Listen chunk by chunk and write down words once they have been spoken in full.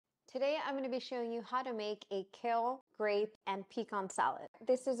Today I'm going to be showing you how to make a kale, grape, and pecan salad.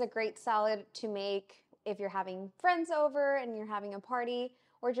 This is a great salad to make if you're having friends over and you're having a party,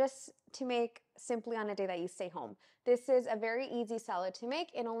 or just to make simply on a day that you stay home. This is a very easy salad to make.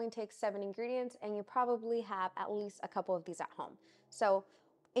 It only takes 7 ingredients and you probably have at least a couple of these at home. So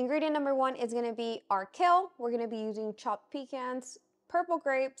ingredient number 1 is going to be our kale. We're going to be using chopped pecans, purple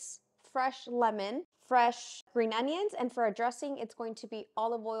grapes, fresh lemon, fresh green onions, and for a dressing, it's going to be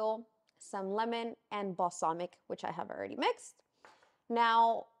olive oil, some lemon, and balsamic, which I have already mixed.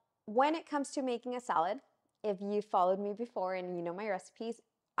 Now, when it comes to making a salad, if you followed me before and you know my recipes,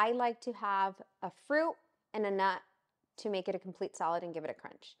 I like to have a fruit and a nut to make it a complete salad and give it a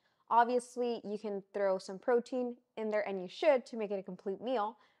crunch. Obviously, you can throw some protein in there, and you should, to make it a complete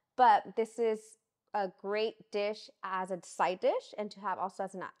meal, but this is a great dish as a side dish and to have also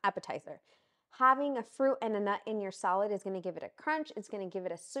as an appetizer. Having a fruit and a nut in your salad is going to give it a crunch, it's going to give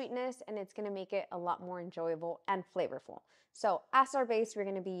it a sweetness, and it's going to make it a lot more enjoyable and flavorful. So as our base, we're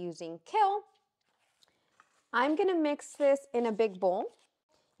going to be using kale. I'm going to mix this in a big bowl.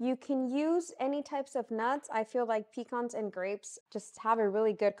 You can use any types of nuts. I feel like pecans and grapes just have a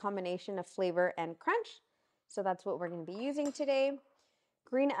really good combination of flavor and crunch. So that's what we're going to be using today.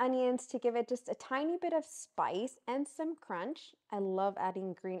 Green onions to give it just a tiny bit of spice and some crunch. I love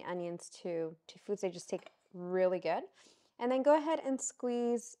adding green onions to foods. They just taste really good. And then go ahead and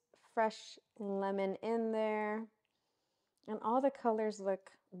squeeze fresh lemon in there. And all the colors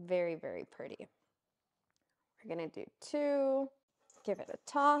look very, very pretty. We're going to do 2. Give it a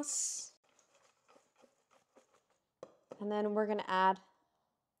toss. And then we're going to add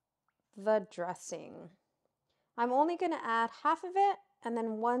the dressing. I'm only going to add half of it, and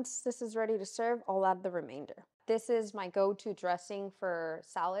then once this is ready to serve, I'll add the remainder. This is my go-to dressing for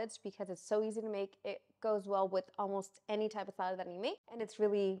salads because it's so easy to make. It goes well with almost any type of salad that you make, and it's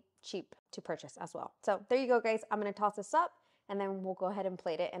really cheap to purchase as well. So there you go, guys. I'm going to toss this up, and then we'll go ahead and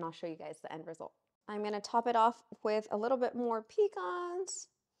plate it, and I'll show you guys the end result. I'm going to top it off with a little bit more pecans,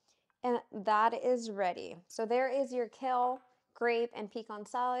 and that is ready. So there is your kale, grape, and pecan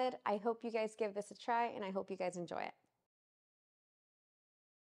salad. I hope you guys give this a try, and I hope you guys enjoy it.